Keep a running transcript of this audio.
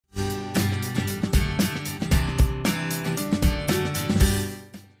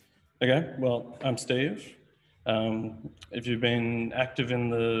Okay, well, I'm Steve. If you've been active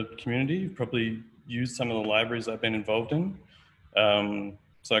in the community, you've probably used some of the libraries I've been involved in.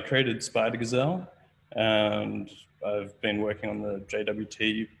 So I created Spider-Gazelle, and I've been working on the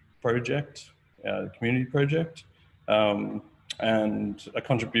JWT project, the community project, and I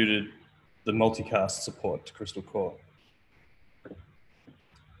contributed the multicast support to Crystal Core.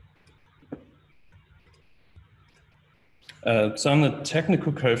 So I'm the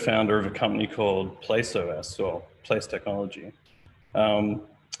technical co-founder of a company called PlaceOS, or Place Technology. A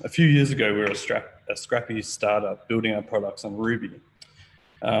few years ago, we were a scrappy startup building our products on Ruby.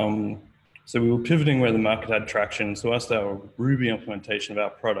 So we were pivoting where the market had traction, so whilst our Ruby implementation of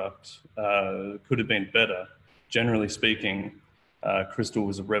our product could have been better, generally speaking, Crystal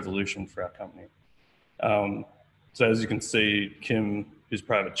was a revolution for our company. So as you can see, Kim, whose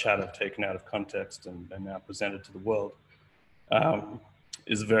private chat I've taken out of context and now presented to the world,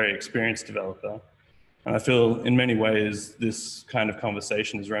 is a very experienced developer. And I feel in many ways, this kind of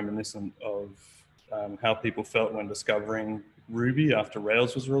conversation is reminiscent of how people felt when discovering Ruby after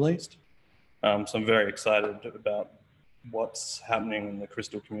Rails was released. So I'm very excited about what's happening in the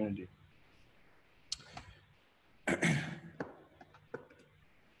Crystal community.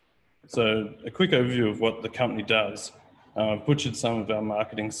 So a quick overview of what the company does. I've butchered some of our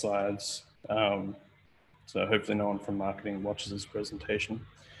marketing slides. So hopefully no one from marketing watches this presentation.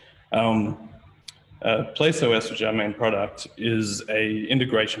 PlaceOS, which is our main product, is an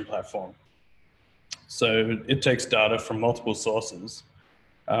integration platform. So it takes data from multiple sources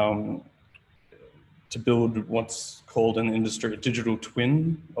to build what's called in the industry a digital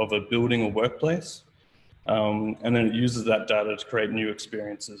twin of a building or workplace. And then it uses that data to create new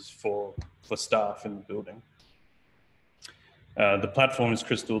experiences for staff in the building. The platform is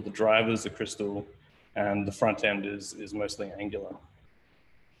Crystal, the drivers are Crystal, and the front end is mostly Angular.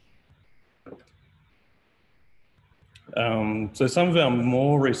 So some of our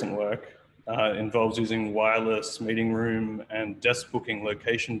more recent work involves using wireless meeting room and desk booking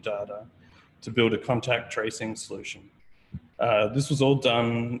location data to build a contact tracing solution. This was all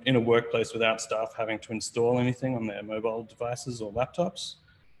done in a workplace without staff having to install anything on their mobile devices or laptops.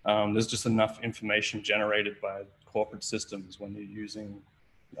 There's just enough information generated by corporate systems when you're using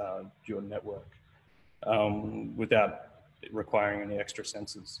your network without requiring any extra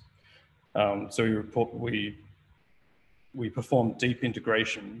sensors. So we perform deep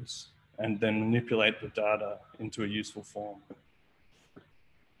integrations and then manipulate the data into a useful form.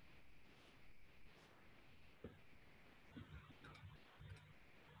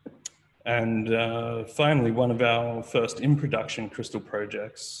 And finally, one of our first in-production Crystal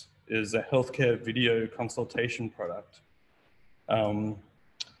projects is a healthcare video consultation product.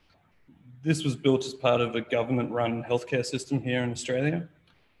 This was built as part of a government-run healthcare system here in Australia.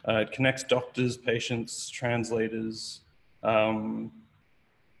 It connects doctors, patients, translators via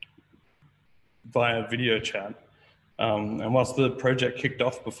video chat. And whilst the project kicked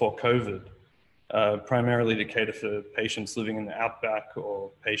off before COVID, primarily to cater for patients living in the outback or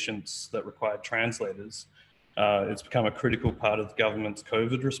patients that required translators, it's become a critical part of the government's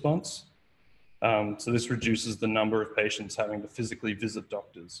COVID response. So this reduces the number of patients having to physically visit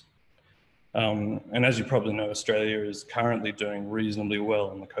doctors. And as you probably know, Australia is currently doing reasonably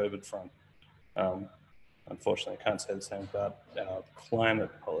well on the COVID front. Unfortunately, I can't say the same about our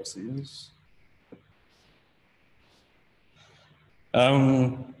climate policies.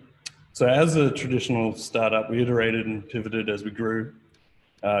 So as a traditional startup, we iterated and pivoted as we grew,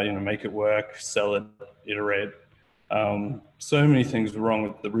 make it work, sell it, iterate. So many things were wrong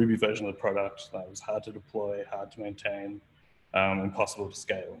with the Ruby version of the product. That was hard to deploy, hard to maintain, impossible to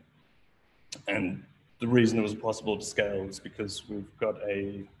scale. And the reason it was impossible to scale is because we've got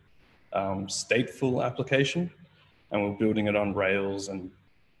a stateful application and we're building it on Rails, and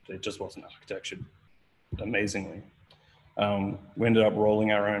it just wasn't architectured amazingly. We ended up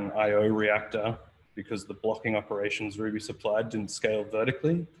rolling our own I/O reactor because the blocking operations Ruby supplied didn't scale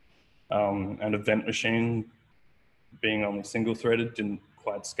vertically, and Event Machine, being only single-threaded, didn't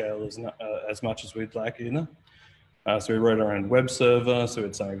quite scale as much as we'd like either. So we wrote our own web server, so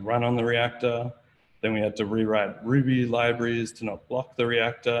it's something run on the reactor. Then we had to rewrite Ruby libraries to not block the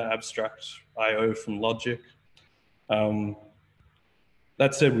reactor, abstract I/O from logic.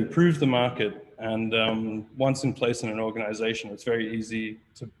 That said, we proved the market, and once in place in an organization, it's very easy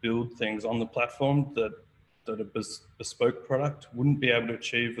to build things on the platform that a bespoke product wouldn't be able to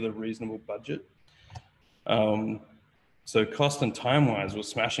achieve with a reasonable budget. So cost and time-wise, we're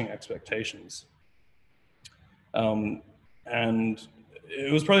smashing expectations. And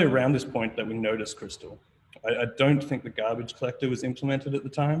it was probably around this point that we noticed Crystal. I don't think the garbage collector was implemented at the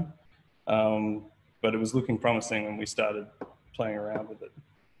time, But it was looking promising when we started playing around with it.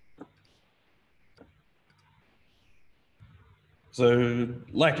 So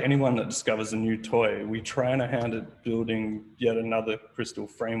like anyone that discovers a new toy, we try our hand at building yet another crystal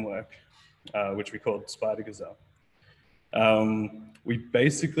framework, which we called Spider-Gazelle. We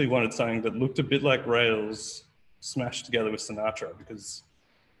basically wanted something that looked a bit like Rails smashed together with Sinatra, because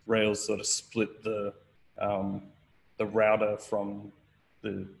Rails sort of split the router from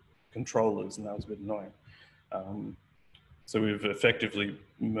the controllers, and that was a bit annoying. So we've effectively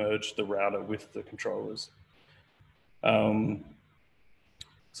merged the router with the controllers.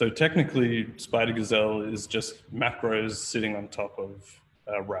 So technically, Spider-Gazelle is just macros sitting on top of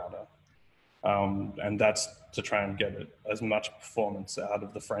a router. And that's to try and get as much performance out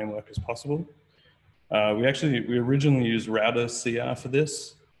of the framework as possible. We originally used router CR for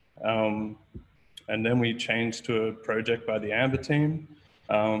this. And then we changed to a project by the Amber team.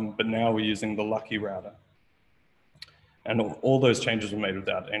 But now we're using the Lucky router. And all those changes were made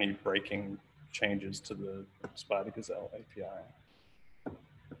without any breaking changes to the Spider-Gazelle API.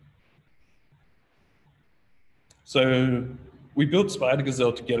 So we built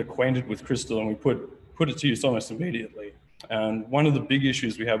Spider-Gazelle to get acquainted with Crystal, and we put it to use almost immediately. And one of the big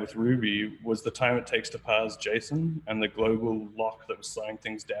issues we had with Ruby was the time it takes to parse JSON and the global lock that was slowing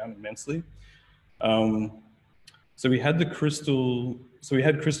things down immensely. So we had Crystal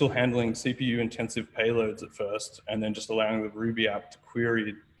handling CPU intensive payloads at first, and then just allowing the Ruby app to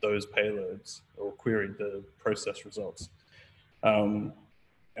query those payloads or query the process results. And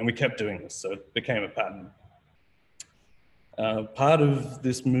we kept doing this, so it became a pattern. Part of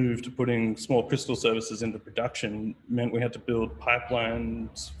this move to putting small Crystal services into production meant we had to build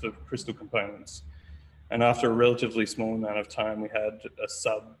pipelines for Crystal components. And after a relatively small amount of time, we had a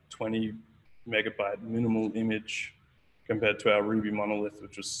sub 20 megabyte minimal image compared to our Ruby monolith,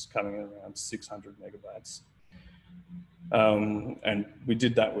 which was coming in around 600 megabytes. And we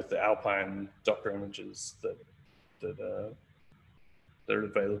did that with the Alpine Docker images that are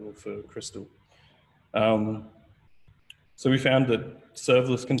available for Crystal. So we found that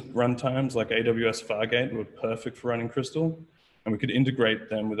serverless runtimes like AWS Fargate were perfect for running Crystal, and we could integrate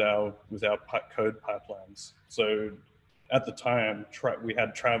them with our code pipelines. So at the time, we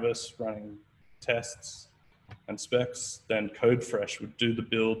had Travis running tests and specs, then CodeFresh would do the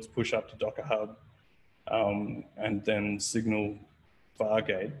builds, push up to Docker Hub, and then signal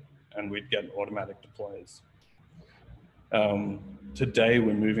Fargate, and we'd get automatic deploys. Today,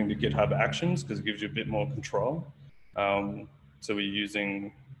 we're moving to GitHub Actions because it gives you a bit more control. So we're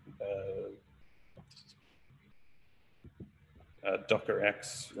using Docker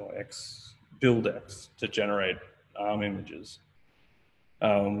X or build X to generate ARM images.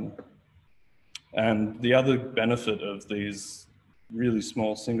 And the other benefit of these really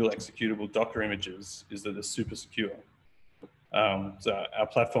small single executable Docker images is that they're super secure. So our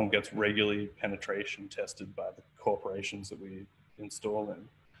platform gets regularly penetration tested by the corporations that we install in.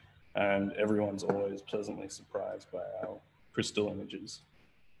 And everyone's always pleasantly surprised by our Crystal images.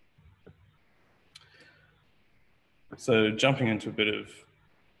 So jumping into a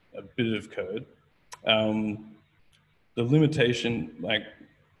bit of code, the limitation,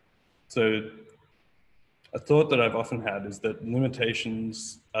 so a thought that I've often had is that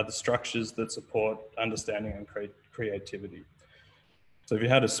limitations are the structures that support understanding and creativity. So if you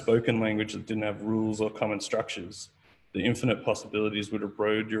had a spoken language that didn't have rules or common structures, the infinite possibilities would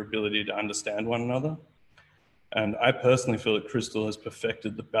erode your ability to understand one another. And I personally feel that Crystal has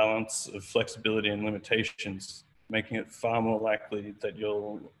perfected the balance of flexibility and limitations, making it far more likely that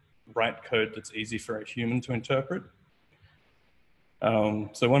you'll write code that's easy for a human to interpret.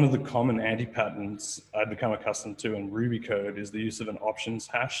 So one of the common anti-patterns I've become accustomed to in Ruby code is the use of an options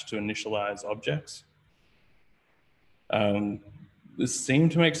hash to initialize objects. This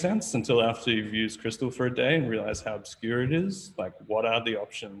seemed to make sense until after you've used Crystal for a day and realize how obscure it is. Like, what are the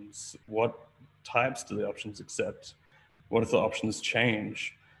options? What types do the options accept? What if the options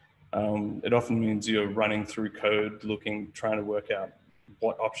change? It often means you're running through code, trying to work out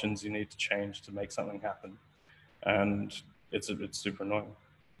what options you need to change to make something happen. And it's super annoying.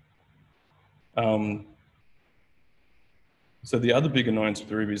 So the other big annoyance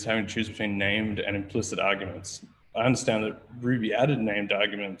with Ruby is having to choose between named and implicit arguments. I understand that Ruby added named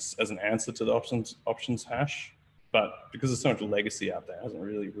arguments as an answer to the options hash, but because there's so much legacy out there, it hasn't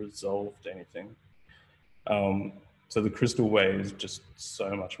really resolved anything. So the Crystal way is just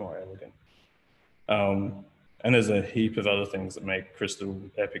so much more elegant. And there's a heap of other things that make Crystal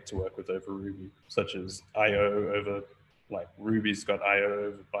epic to work with over Ruby, such as IO over, like Ruby's got IO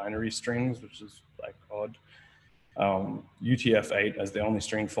over binary strings, which is like odd. UTF-8 as the only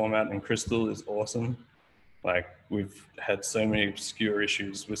string format in Crystal is awesome. Like, we've had so many obscure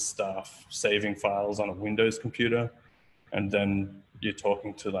issues with staff saving files on a Windows computer, and then you're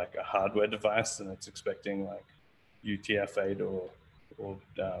talking to like a hardware device and it's expecting like UTF-8 or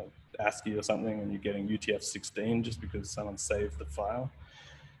ASCII or something, and you're getting UTF-16 just because someone saved the file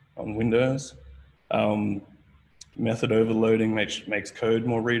on Windows. Method overloading makes code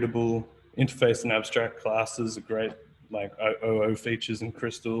more readable. Interface and abstract classes are great, like OO features in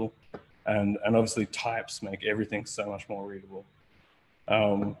Crystal, and obviously types make everything so much more readable.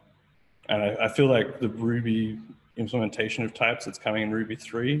 And I feel like the Ruby implementation of types that's coming in Ruby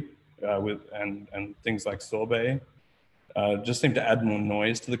 3 and things like sorbet just seem to add more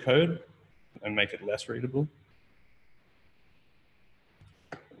noise to the code and make it less readable.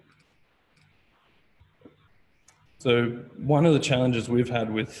 So one of the challenges we've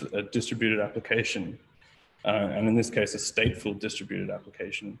had with a distributed application, and in this case, a stateful distributed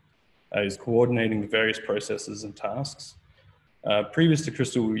application, is coordinating the various processes and tasks. Previous to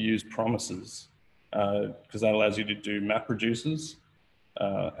Crystal, we used promises because that allows you to do map reducers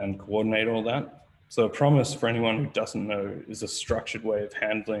and coordinate all that. So a promise, for anyone who doesn't know, is a structured way of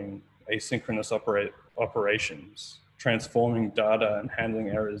handling asynchronous operations, transforming data and handling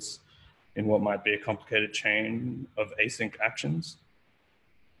errors in what might be a complicated chain of async actions.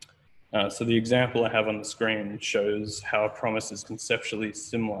 So the example I have on the screen shows how a promise is conceptually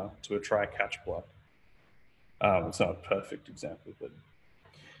similar to a try-catch block. It's not a perfect example, but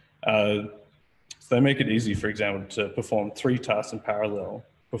so they make it easy, for example, to perform 3 tasks in parallel,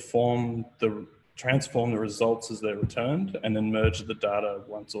 transform the results as they're returned, and then merge the data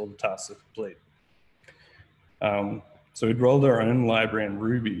once all the tasks are complete. So we'd rolled our own library in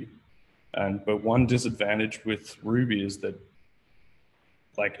Ruby, but one disadvantage with Ruby is that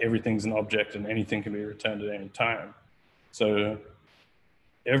like everything's an object and anything can be returned at any time. So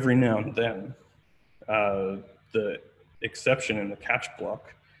every now and then, the exception in the catch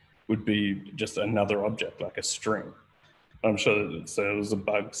block would be just another object, like a string. I'm sure that so it was a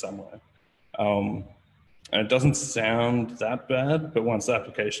bug somewhere. And it doesn't sound that bad, but once the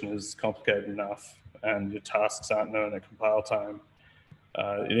application is complicated enough and your tasks aren't known at compile time,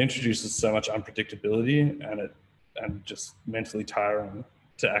 it introduces so much unpredictability and just mentally tiring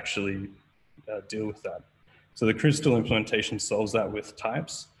to actually deal with that. So the Crystal implementation solves that with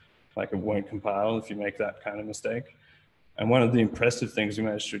types, like it won't compile if you make that kind of mistake. And one of the impressive things we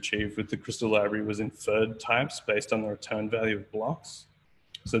managed to achieve with the Crystal library was inferred types based on the return value of blocks.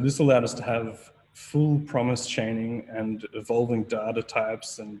 So this allowed us to have full promise chaining and evolving data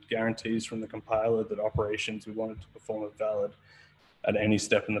types and guarantees from the compiler that operations we wanted to perform are valid at any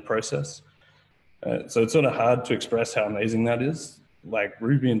step in the process. So it's sort of hard to express how amazing that is. Like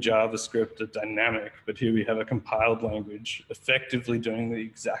Ruby and JavaScript are dynamic, but here we have a compiled language effectively doing the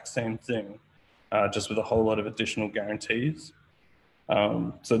exact same thing, just with a whole lot of additional guarantees.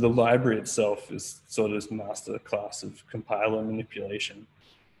 So the library itself is sort of this master class of compiler manipulation.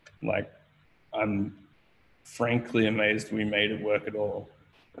 Like, I'm frankly amazed we made it work at all.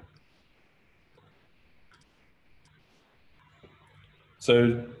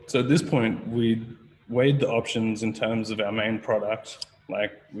 So at this point, we weighed the options in terms of our main product.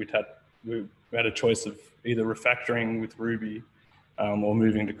 Like we had a choice of either refactoring with Ruby or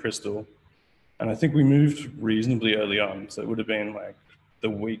moving to Crystal. And I think we moved reasonably early on. So it would have been like the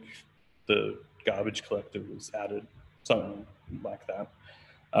week the garbage collector was added, something like that.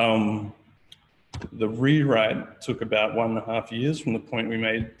 The rewrite took about 1.5 years from the point we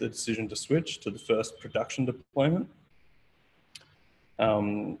made the decision to switch to the first production deployment.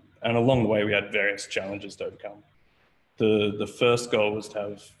 And along the way, we had various challenges to overcome. The first goal was to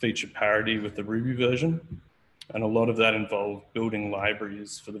have feature parity with the Ruby version. And a lot of that involved building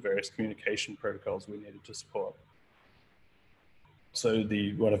libraries for the various communication protocols we needed to support. So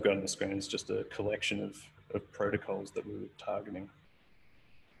what I've got on the screen is just a collection of protocols that we were targeting.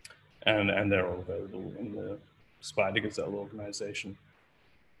 And they're all available in the Spider-Gazelle organization.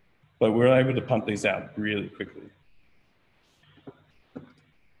 But we're able to pump these out really quickly.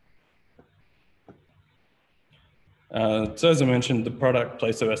 So as I mentioned, the product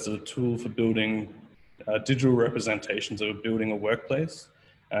PlaceOS is a tool for building digital representations of a building or workplace.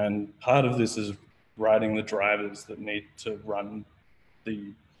 And part of this is writing the drivers that need to run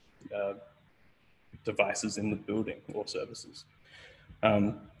the devices in the building or services.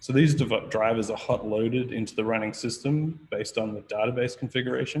 So these drivers are hot loaded into the running system based on the database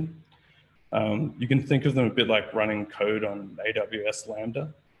configuration. You can think of them a bit like running code on AWS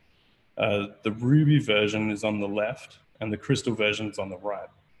Lambda. The Ruby version is on the left and the Crystal version is on the right.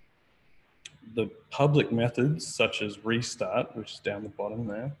 the public methods, such as restart, which is down the bottom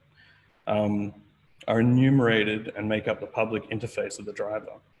there, are enumerated and make up the public interface of the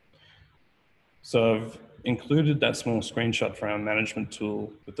driver. So I've included that small screenshot from our management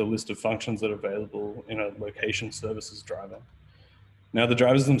tool with the list of functions that are available in a location services driver. Now, the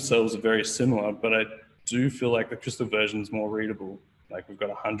drivers themselves are very similar, but I do feel like the Crystal version is more readable. Like we've got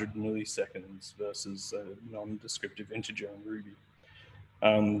 100 milliseconds versus a non-descriptive integer in Ruby.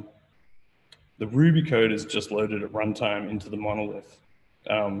 The Ruby code is just loaded at runtime into the monolith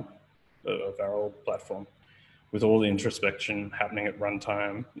of our old platform, with all the introspection happening at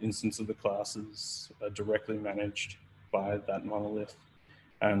runtime. Instance of the classes are directly managed by that monolith.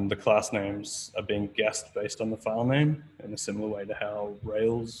 And the class names are being guessed based on the file name in a similar way to how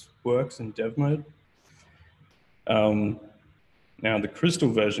Rails works in dev mode. Now, the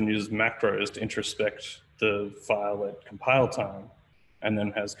Crystal version uses macros to introspect the file at compile time, and then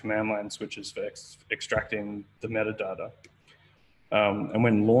has command line switches for extracting the metadata. And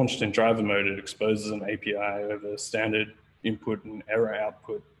when launched in driver mode, it exposes an API over standard input and error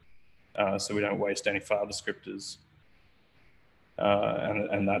output, so we don't waste any file descriptors.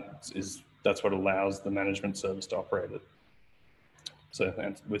 And that's what allows the management service to operate it. So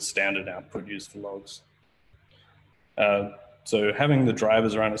with standard output used for logs. So having the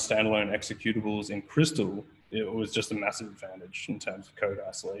drivers run as standalone executables in Crystal, it was just a massive advantage in terms of code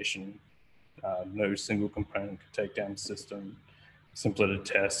isolation. No single component could take down the system, simpler to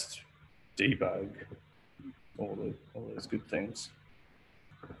test, debug, all those good things.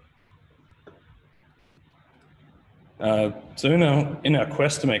 So in our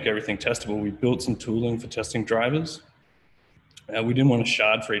quest to make everything testable, we built some tooling for testing drivers. We didn't want to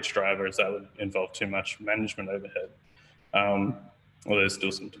shard for each driver, as that would involve too much management overhead. Well, there's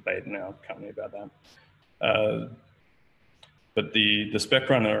still some debate in our company about that. But the spec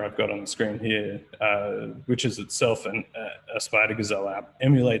runner I've got on the screen here, which is itself a Spider-Gazelle app,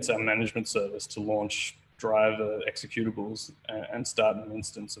 emulates our management service to launch driver executables and start an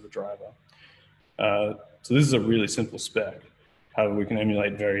instance of a driver. So this is a really simple spec. However, we can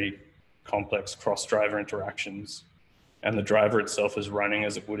emulate very complex cross-driver interactions, and the driver itself is running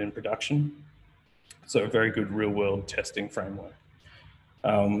as it would in production. So a very good real-world testing framework.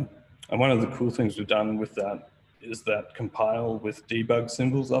 And one of the cool things we've done with that is that compile with debug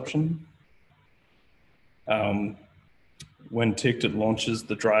symbols option. When ticked, it launches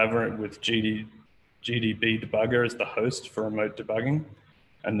the driver with GDB debugger as the host for remote debugging.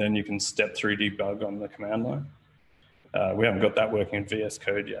 And then you can step through debug on the command line. We haven't got that working in VS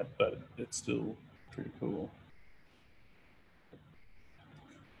Code yet, but it's still pretty cool.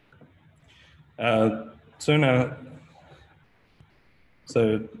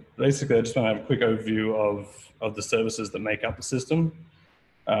 So basically, I just want to have a quick overview of the services that make up the system.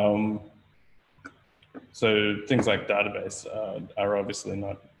 So things like database are obviously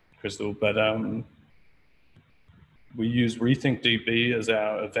not Crystal, but we use RethinkDB as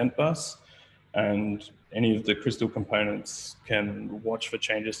our event bus, and any of the Crystal components can watch for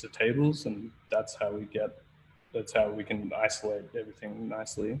changes to tables, and that's how we can isolate everything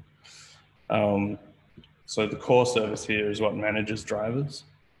nicely. So the core service here is what manages drivers,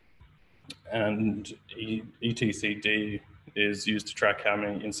 and etcd is used to track how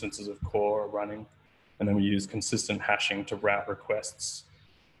many instances of core are running, and then we use consistent hashing to route requests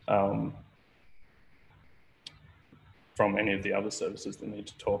from any of the other services that need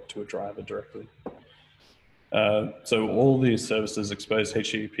to talk to a driver directly. So all these services expose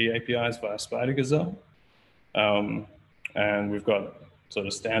HTTP APIs via Spider-Gazelle, and we've got sort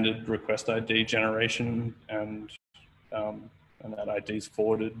of standard request ID generation, and that ID is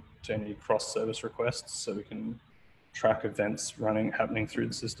forwarded to any cross-service requests, so we can track events happening through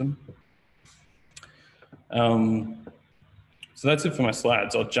the system. So that's it for my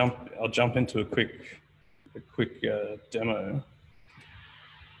slides. I'll jump into a quick demo.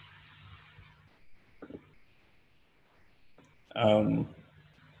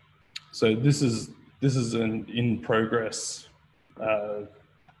 So this is an in-progress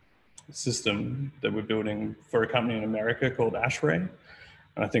system that we're building for a company in America called Ashray,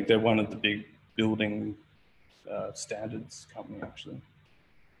 and I think they're one of the big building standards company actually.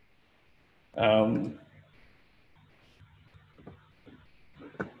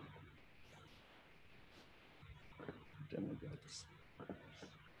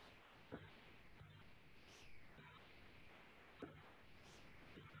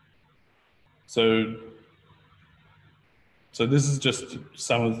 So this is just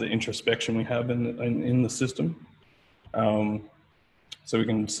some of the introspection we have in the system. So we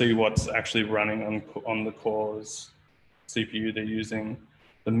can see what's actually running on the core's CPU they're using.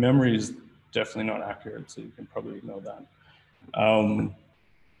 The memory is definitely not accurate, so you can probably ignore that.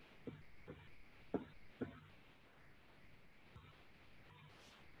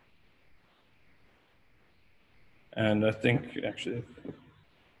 And I think actually,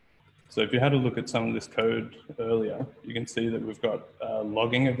 so if you had a look at some of this code earlier, you can see that we've got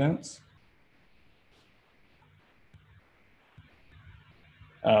logging events.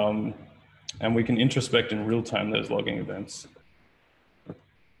 And we can introspect in real time those logging events.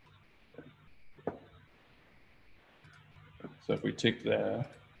 So if we tick there,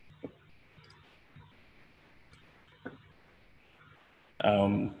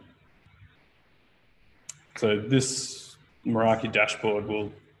 so this Meraki dashboard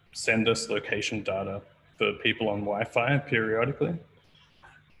will send us location data for people on Wi-Fi periodically.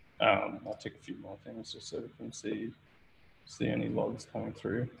 I'll take a few more things just so we can see any logs coming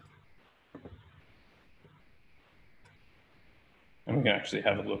through. And we can actually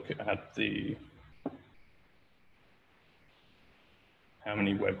have a look at how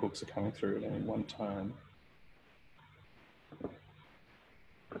many webhooks are coming through at any one time.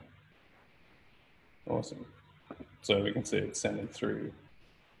 Awesome. So we can see it's sending through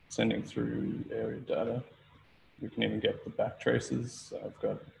area data. We can even get the back traces. I've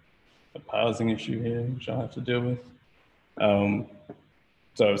got a parsing issue here, which I'll have to deal with. So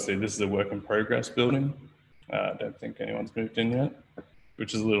obviously this is a work in progress building. I don't think anyone's moved in yet,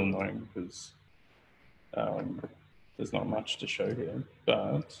 which is a little annoying because there's not much to show here,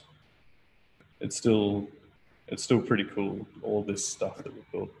 but it's still pretty cool, all this stuff that we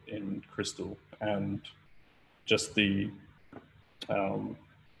built in Crystal, and just the, I don't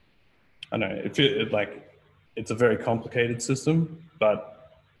know, it's a very complicated system,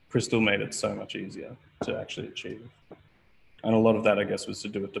 but Crystal made it so much easier to actually achieve. And a lot of that, I guess, was to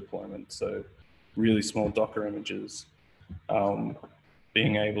do with deployment. So really small Docker images,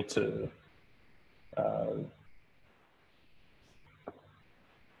 being able to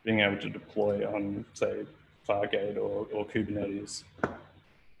deploy on, say, Fargate or Kubernetes,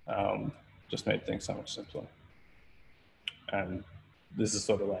 just made things so much simpler. And this is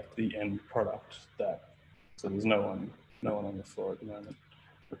sort of like the end product so there's no one on the floor at the moment.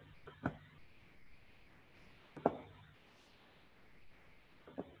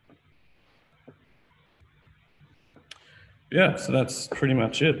 Yeah, so that's pretty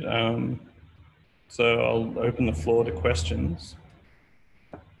much it. So I'll open the floor to questions.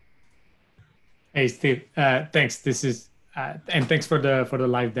 Hey, Steve, thanks. This is, and thanks for the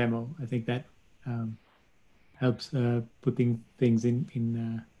live demo. I think that helps putting things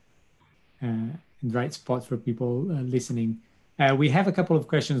in the right spots for people listening. We have a couple of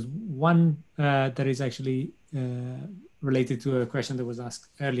questions. One that is actually related to a question that was asked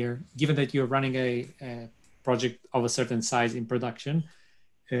earlier. Given that you're running a project of a certain size in production,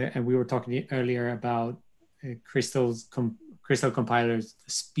 and we were talking earlier about Crystal compilers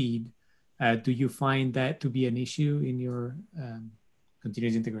speed, do you find that to be an issue in your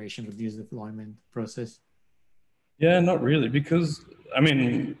continuous integration, continuous deployment process? Yeah, not really, because I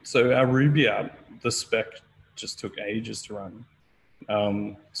mean, so our Ruby app, the spec just took ages to run.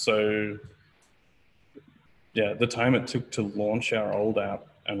 So yeah, the time it took to launch our old app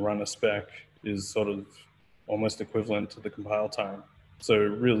and run a spec is sort of almost equivalent to the compile time. So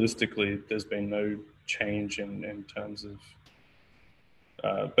realistically, there's been no change in terms of,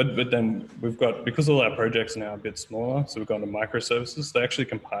 but then we've got, because all our projects are now a bit smaller, so we've gone to microservices, they actually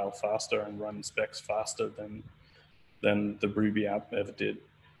compile faster and run specs faster than the Ruby app ever did.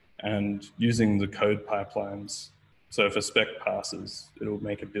 And using the code pipelines, so if a spec passes, it'll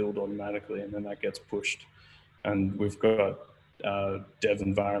make a build automatically and then that gets pushed. And we've got dev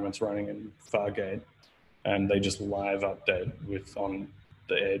environments running in Fargate, and they just live update on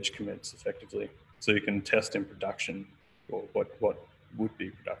the edge commits effectively. So you can test in production, or what would be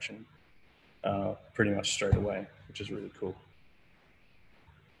production, pretty much straight away, which is really cool.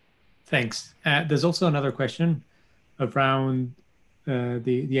 Thanks. There's also another question around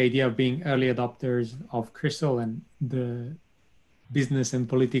the idea of being early adopters of Crystal and the business and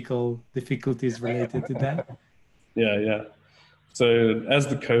political difficulties related to that. Yeah. So as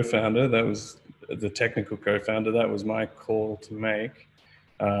the co-founder, that was the technical co-founder, that was my call to make,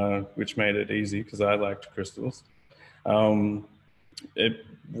 which made it easy because I liked crystals. It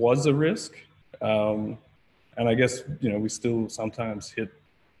was a risk. And I guess, we still sometimes hit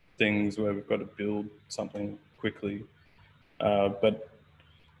things where we've got to build something quickly. But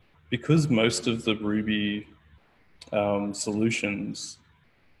because most of the Ruby solutions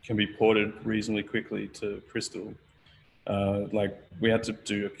can be ported reasonably quickly to Crystal, like we had to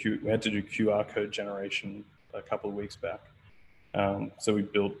do QR code generation a couple of weeks back. So we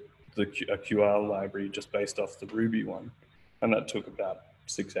built a QR library just based off the Ruby one. And that took about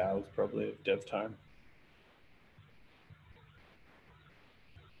 6 hours probably of dev time.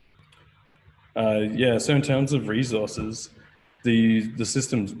 Yeah, so in terms of resources, the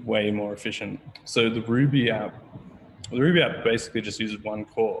system's way more efficient. So the Ruby app basically just uses one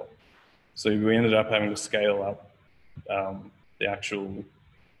core. So we ended up having to scale up the actual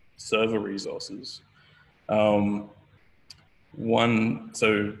server resources. So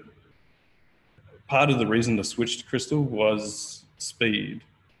part of the reason to switch to Crystal was speed.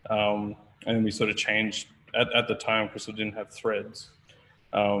 And we sort of changed, at the time, Crystal didn't have threads.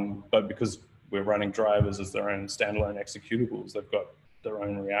 But because we're running drivers as their own standalone executables, they've got their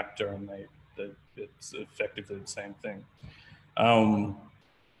own reactor, and it's effectively the same thing. And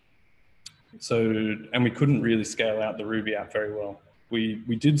we couldn't really scale out the Ruby app very well.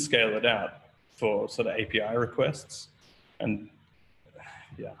 We did scale it out for sort of API requests, and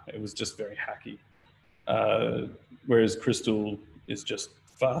yeah, it was just very hacky. Whereas Crystal is just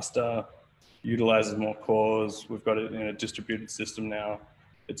faster, utilizes more cores. We've got it in a distributed system now.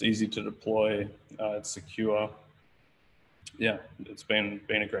 It's easy to deploy. It's secure. Yeah, it's been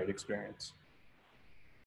a great experience.